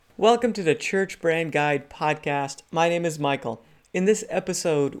Welcome to the Church Brand Guide podcast. My name is Michael. In this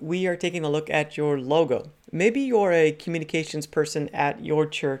episode, we are taking a look at your logo. Maybe you're a communications person at your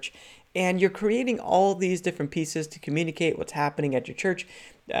church and you're creating all these different pieces to communicate what's happening at your church.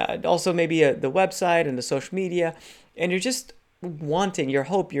 Also, maybe the website and the social media, and you're just wanting, your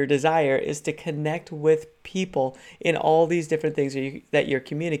hope, your desire is to connect with people in all these different things that you're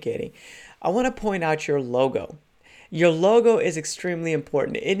communicating. I want to point out your logo. Your logo is extremely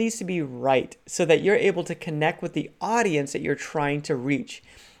important. It needs to be right so that you're able to connect with the audience that you're trying to reach.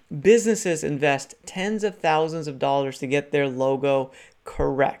 Businesses invest tens of thousands of dollars to get their logo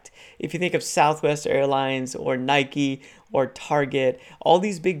correct. If you think of Southwest Airlines or Nike or Target, all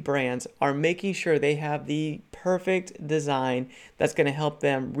these big brands are making sure they have the perfect design that's going to help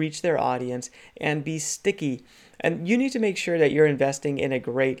them reach their audience and be sticky. And you need to make sure that you're investing in a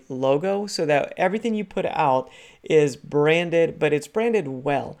great logo so that everything you put out is branded, but it's branded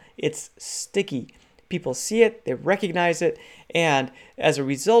well. It's sticky. People see it, they recognize it, and as a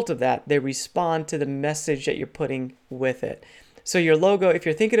result of that, they respond to the message that you're putting with it. So your logo, if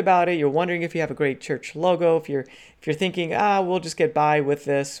you're thinking about it, you're wondering if you have a great church logo, if you're thinking, we'll just get by with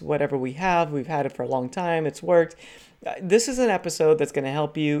this, whatever we have, we've had it for a long time, it's worked. This is an episode that's going to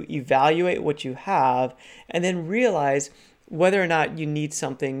help you evaluate what you have and then realize whether or not you need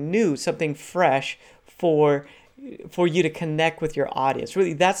something new, something fresh for you to connect with your audience.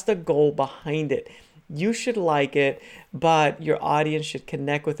 Really, that's the goal behind it. You should like it, but your audience should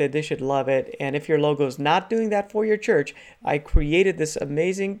connect with it. They should love it. And if your logo is not doing that for your church, I created this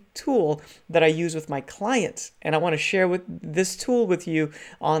amazing tool that I use with my clients. And I want to share this tool with you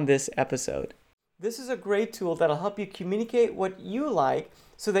on this episode. This is a great tool that'll help you communicate what you like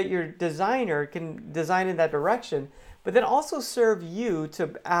so that your designer can design in that direction, but then also serve you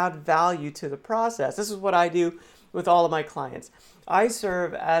to add value to the process. This is what I do with all of my clients. I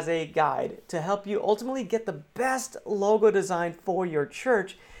serve as a guide to help you ultimately get the best logo design for your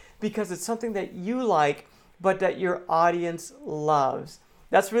church because it's something that you like, but that your audience loves.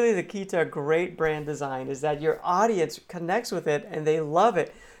 That's really the key to a great brand design, is that your audience connects with it and they love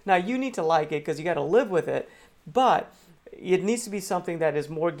it. Now, you need to like it because you got to live with it, but it needs to be something that is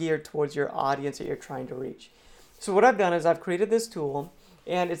more geared towards your audience that you're trying to reach. So what I've done is I've created this tool,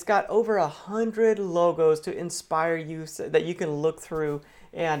 and it's got over 100 logos to inspire you so that you can look through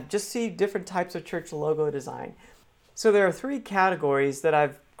and just see different types of church logo design. So there are 3 categories that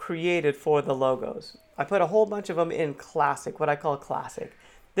I've created for the logos. I put a whole bunch of them in classic, what I call classic.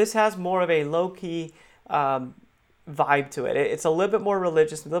 This has more of a low-key vibe to it. It's a little bit more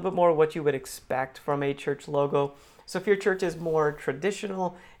religious, a little bit more what you would expect from a church logo. So if your church is more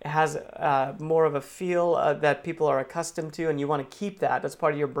traditional, it has more of a feel that people are accustomed to, and you want to keep that. That's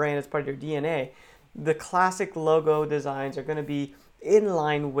part of your brand, it's part of your DNA. The classic logo designs are going to be in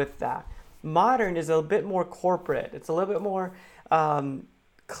line with that. Modern is a bit more corporate. It's a little bit more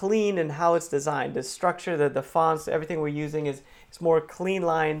clean in how it's designed. The structure, the fonts, everything we're using is more clean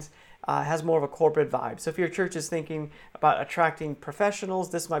lines. Has more of a corporate vibe. So if your church is thinking about attracting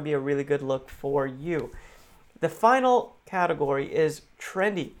professionals, this might be a really good look for you. The final category is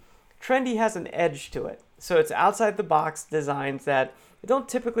trendy. Trendy has an edge to it. So it's outside the box designs that don't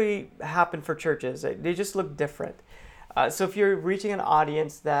typically happen for churches. They just look different. So if you're reaching an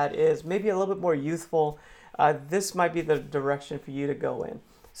audience that is maybe a little bit more youthful, this might be the direction for you to go in.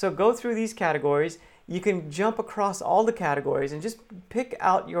 So go through these categories. You can jump across all the categories and just pick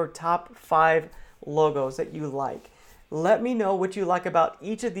out your top 5 logos that you like. Let me know what you like about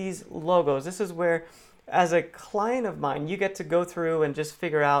each of these logos. This is where, as a client of mine, you get to go through and just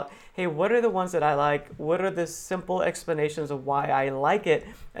figure out, hey, what are the ones that I like? What are the simple explanations of why I like it?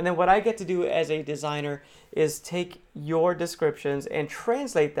 And then what I get to do as a designer is take your descriptions and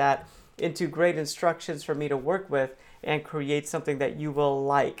translate that into great instructions for me to work with and create something that you will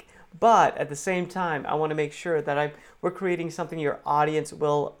like. But at the same time, I want to make sure that we're creating something your audience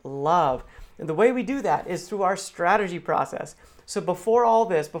will love. And the way we do that is through our strategy process. So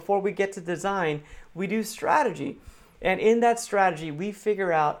before we get to design, we do strategy. And in that strategy, we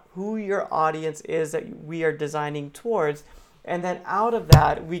figure out who your audience is that we are designing towards. And then out of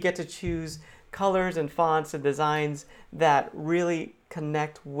that, we get to choose colors and fonts and designs that really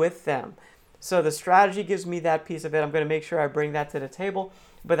connect with them. So the strategy gives me that piece of it. I'm going to make sure I bring that to the table.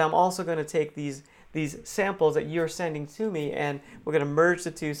 But I'm also going to take these samples that you're sending to me, and we're going to merge the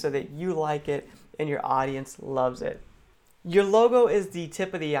two so that you like it and your audience loves it. Your logo is the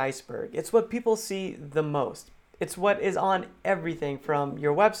tip of the iceberg. It's what people see the most. It's what is on everything from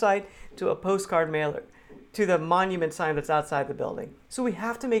your website to a postcard mailer to the monument sign that's outside the building. So we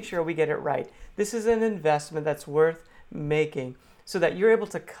have to make sure we get it right. This is an investment that's worth making. so that you're able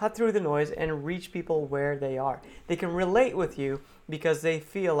to cut through the noise and reach people where they are. They can relate with you because they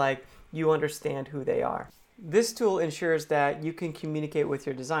feel like you understand who they are. This tool ensures that you can communicate with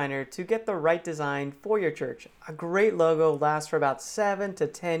your designer to get the right design for your church. A great logo lasts for about 7 to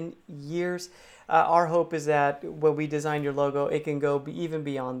 10 years. Our hope is that when we design your logo, it can go even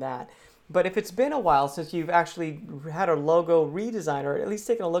beyond that. But if it's been a while since you've actually had a logo redesign, or at least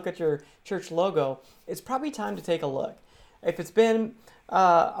taken a look at your church logo, it's probably time to take a look. If it's been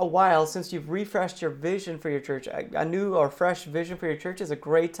a while since you've refreshed your vision for your church, a new or fresh vision for your church is a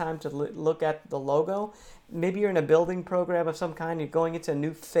great time to look at the logo. Maybe you're in a building program of some kind, you're going into a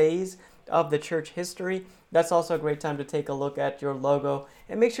new phase of the church history. That's also a great time to take a look at your logo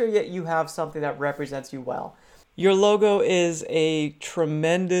and make sure that you have something that represents you well. Your logo is a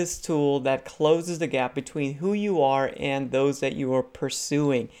tremendous tool that closes the gap between who you are and those that you are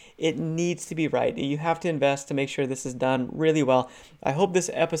pursuing. It needs to be right. You have to invest to make sure this is done really well. I hope this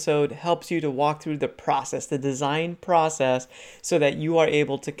episode helps you to walk through the process, the design process, so that you are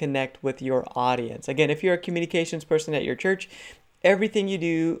able to connect with your audience. Again, if you're a communications person at your church, everything you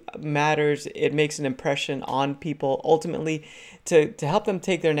do matters. It makes an impression on people. Ultimately, to help them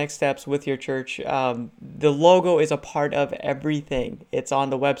take their next steps with your church, the logo is a part of everything. It's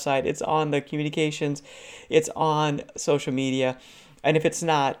on the website, it's on the communications, it's on social media. And if it's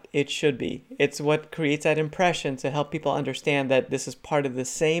not, it should be. It's what creates that impression to help people understand that this is part of the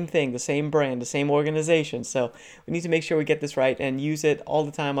same thing, the same brand, the same organization. So we need to make sure we get this right and use it all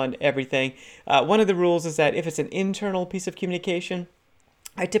the time on everything. One of the rules is that if it's an internal piece of communication,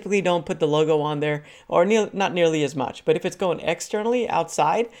 I typically don't put the logo on there, or not nearly as much. But if it's going externally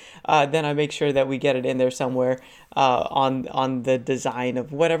outside, then I make sure that we get it in there somewhere on the design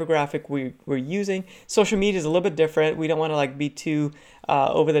of whatever graphic we're using. Social media is a little bit different. We don't want to be too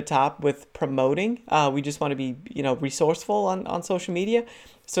over the top with promoting. We just want to be resourceful on social media,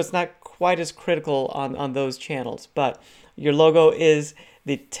 so it's not quite as critical on those channels. But your logo is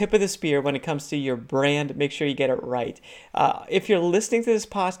the tip of the spear when it comes to your brand. Make sure you get it right. If you're listening to this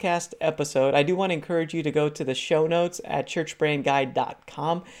podcast episode, I do want to encourage you to go to the show notes at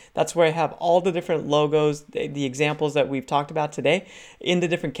churchbrandguide.com. That's where I have all the different logos, the examples that we've talked about today in the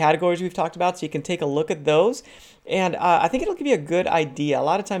different categories we've talked about, so you can take a look at those. And I think it'll give you a good idea. A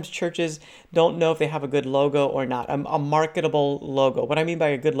lot of times churches don't know if they have a good logo or not, a marketable logo. What I mean by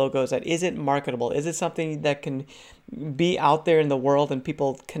a good logo is that, is it marketable? Is it something that can be out there in the world and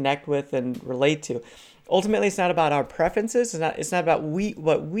people connect with and relate to? Ultimately, it's not about our preferences. It's not about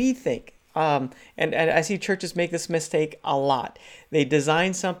what we think. And I see churches make this mistake a lot. They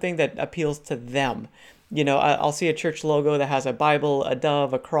design something that appeals to them. I'll see a church logo that has a Bible, a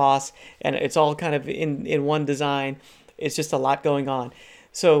dove, a cross, and it's all kind of in one design. It's just a lot going on.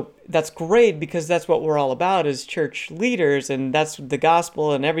 So that's great, because that's what we're all about as church leaders, and that's the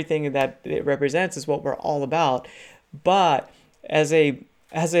gospel, and everything that it represents is what we're all about. But as a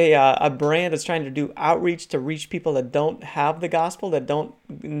brand that's trying to do outreach to reach people that don't have the gospel, that don't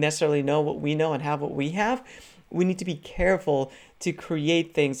necessarily know what we know and have what we have, we need to be careful to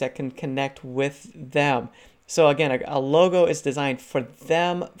create things that can connect with them. So again, a logo is designed for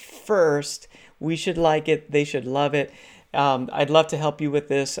them first. We should like it. They should love it. I'd love to help you with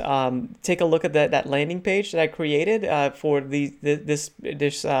this. Take a look at that landing page that I created for this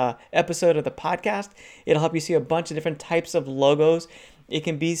episode of the podcast. It'll help you see a bunch of different types of logos. It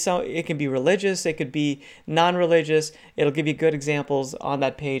can be religious, it could be non-religious. It'll give you good examples on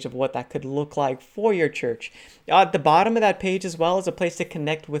that page of what that could look like for your church. At the bottom of that page as well is a place to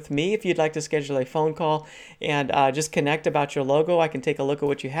connect with me. If you'd like to schedule a phone call and just connect about your logo, I can take a look at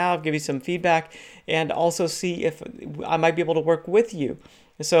what you have, give you some feedback, and also see if I might be able to work with you.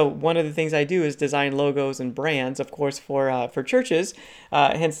 So one of the things I do is design logos and brands, of course, for churches,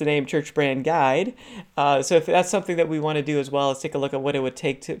 hence the name Church Brand Guide. So if that's something that we want to do as well, is take a look at what it would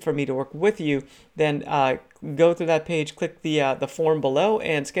take for me to work with you, then go through that page, click the form below,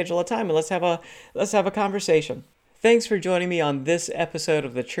 and schedule a time, and let's have a conversation. Thanks for joining me on this episode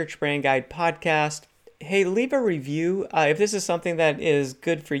of the Church Brand Guide podcast. Hey, leave a review. If this is something that is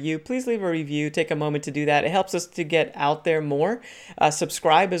good for you, please leave a review. Take a moment to do that. It helps us to get out there more.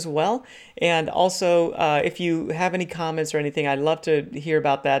 Subscribe as well. And also, if you have any comments or anything, I'd love to hear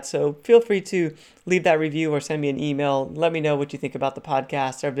about that. So feel free to leave that review or send me an email. Let me know what you think about the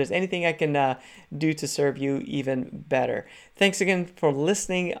podcast, or if there's anything I can do to serve you even better. Thanks again for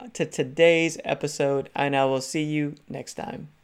listening to today's episode, and I will see you next time.